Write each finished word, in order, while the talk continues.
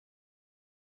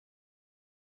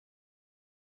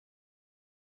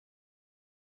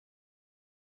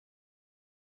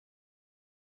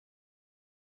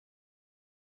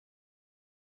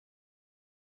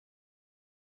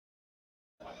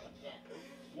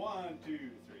1, 2,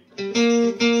 3.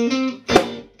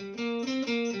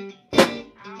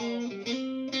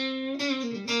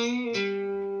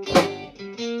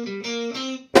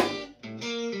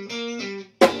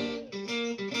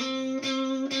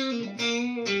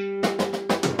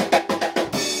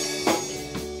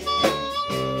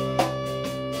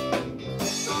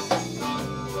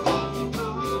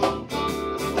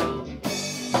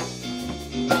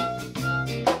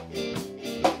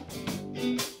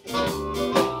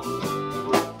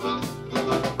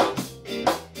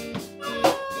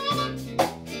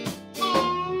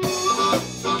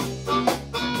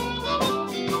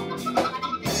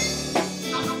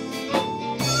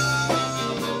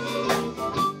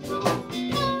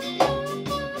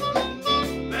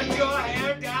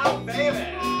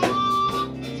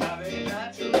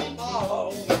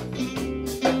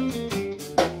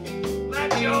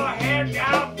 Your hair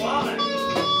down, woman.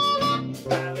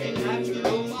 Very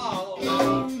natural fall.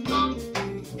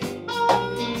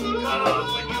 'Cause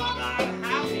when you're not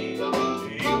happy,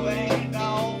 you ain't no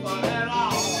fun at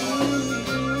all.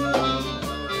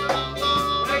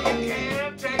 Well, you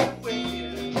can't take it with you.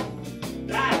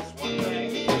 That's one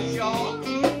thing for sure.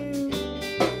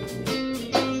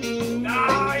 No,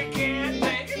 you can't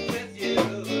take it with you.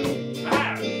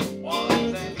 That's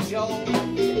one thing for sure.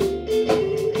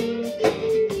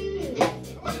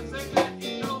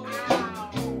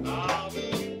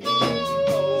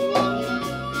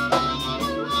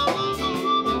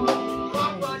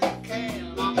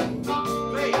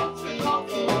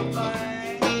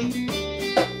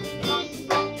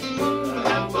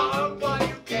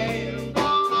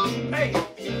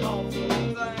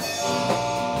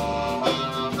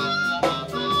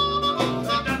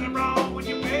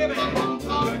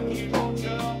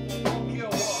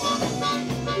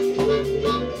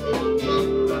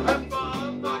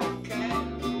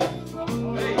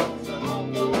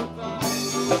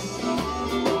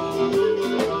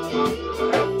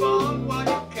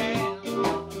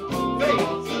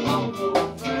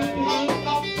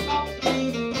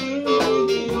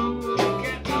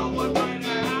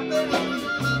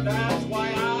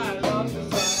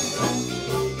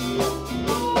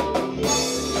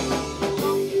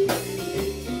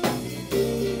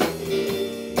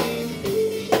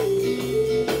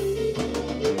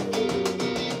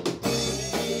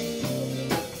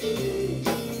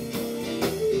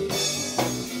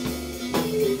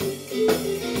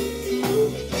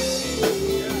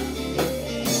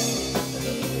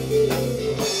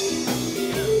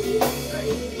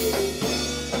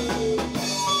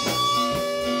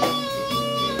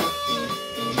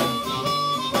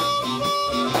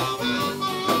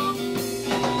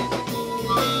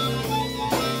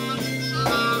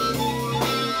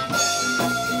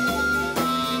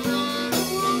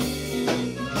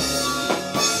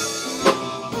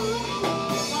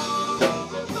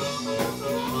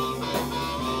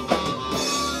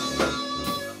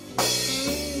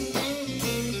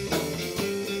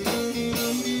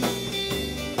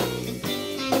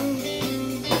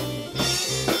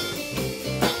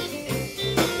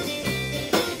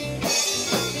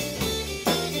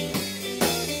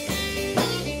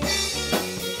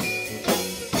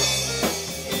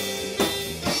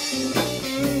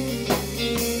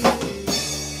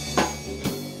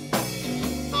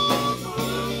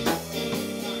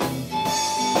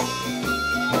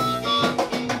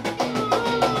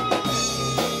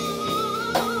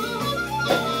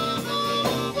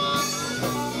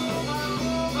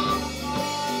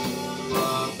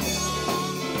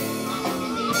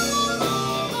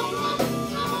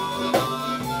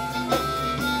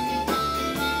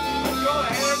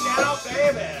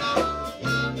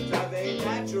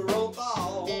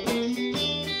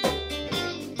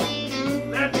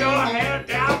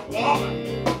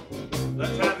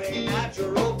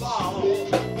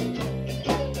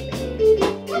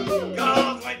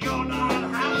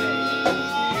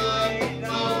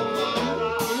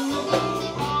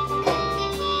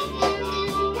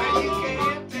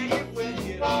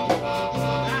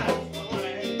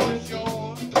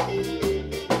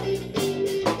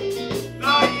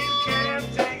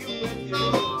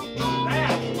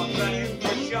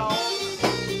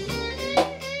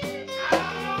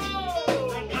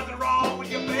 Wrong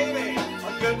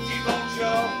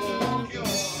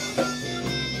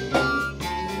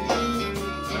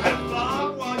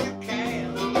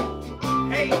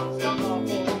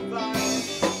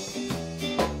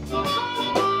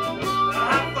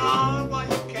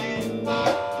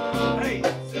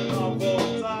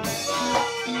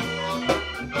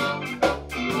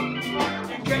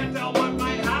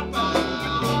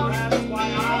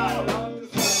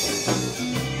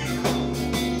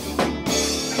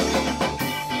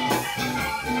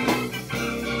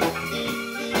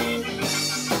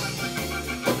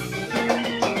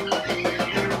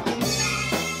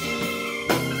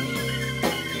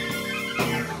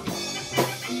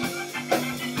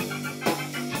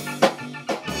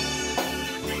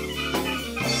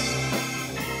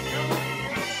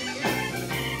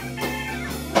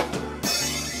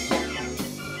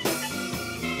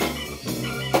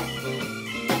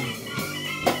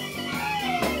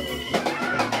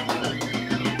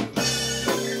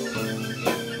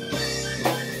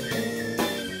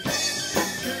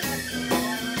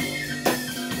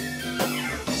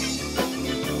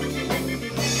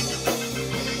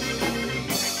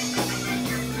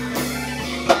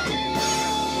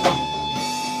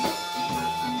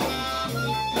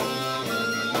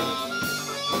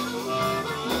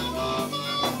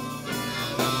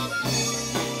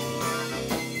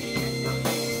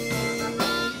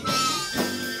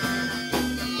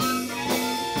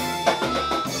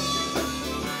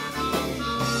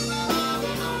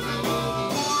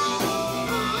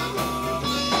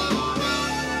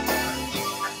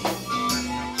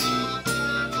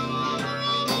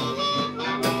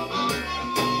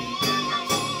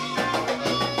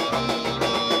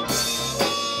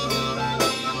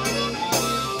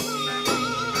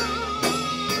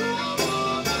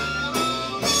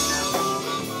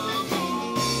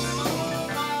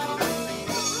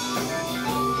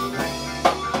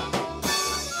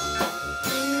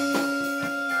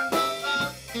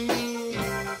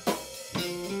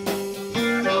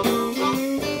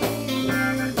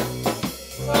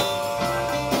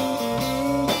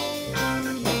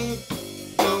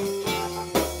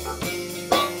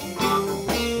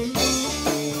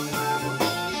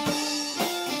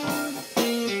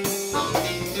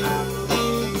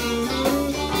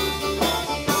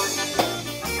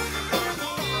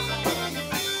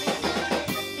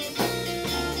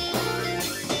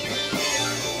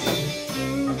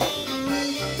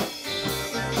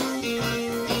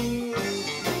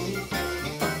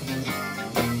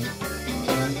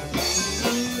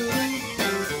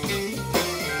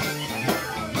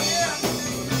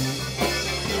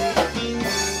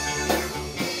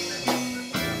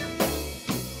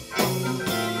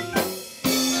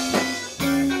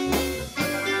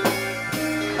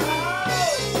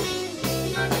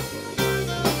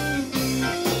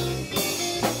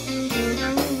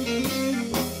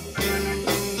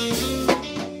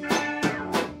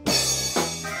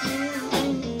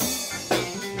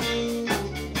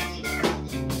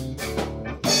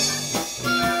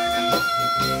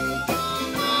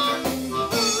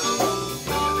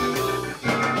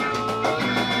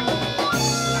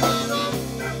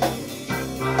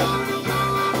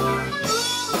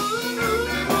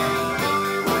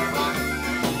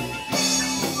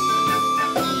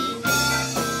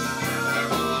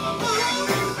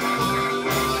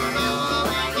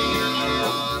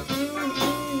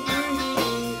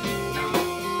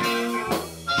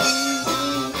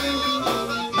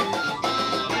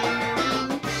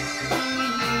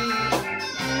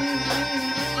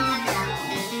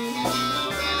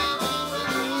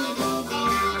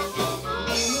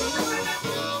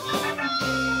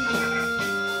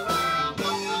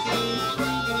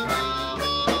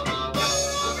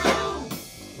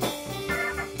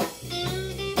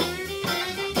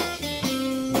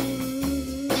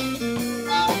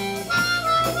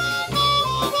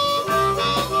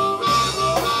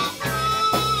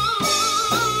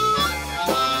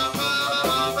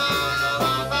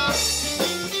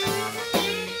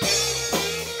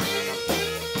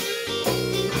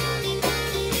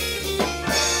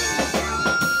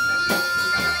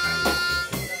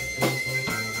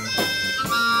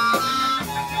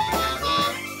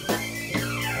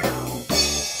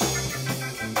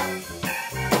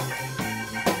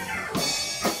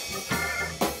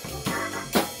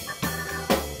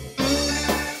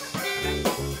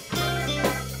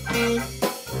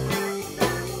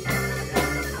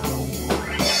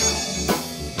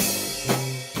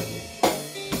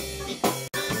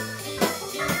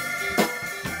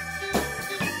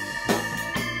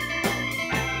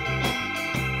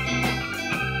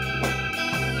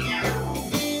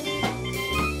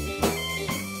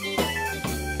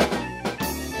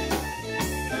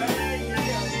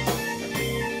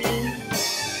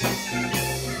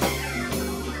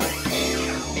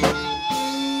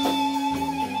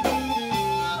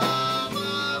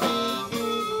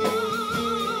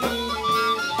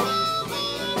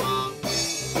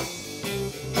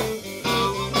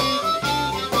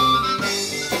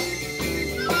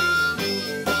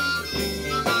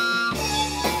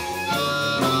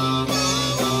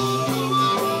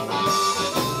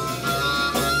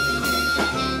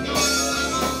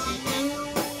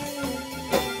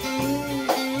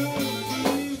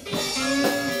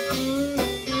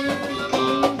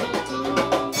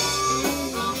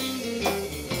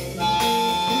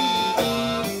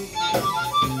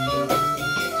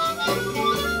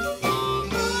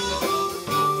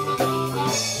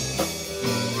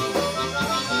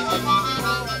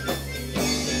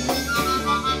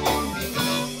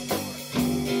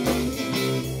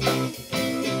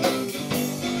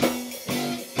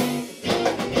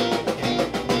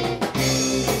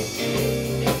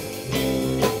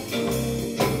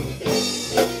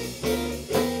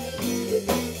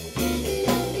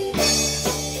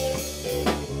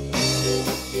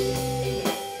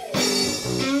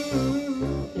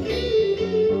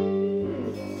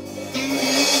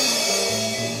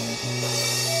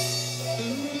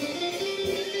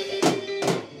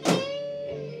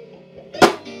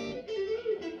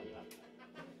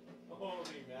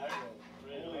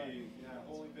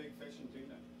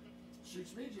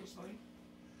Suits me just fine.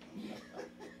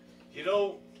 You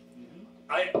know,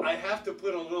 I have to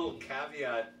put a little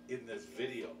caveat in this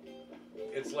video.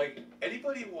 It's like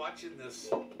anybody watching this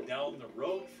down the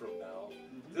road from now,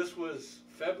 this was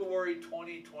February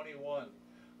 2021,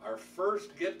 our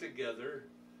first get together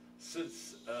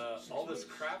since all this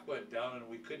crap went down and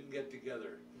we couldn't get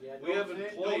together. Yeah, We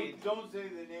haven't played. Don't say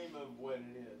the name of what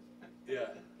it is. Yeah,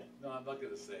 no, I'm not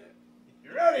gonna say it.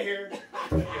 You're out of here.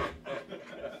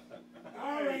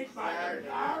 All right, Byron.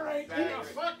 All right.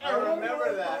 I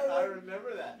remember that. I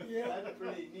remember that. Yeah. That's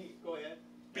pretty neat. Go ahead.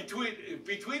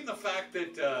 Between the fact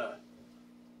that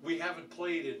we haven't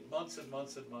played in months and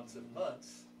months and months and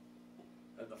months,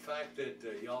 and the fact that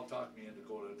y'all talked me into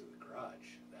going out to the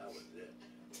garage, that was it.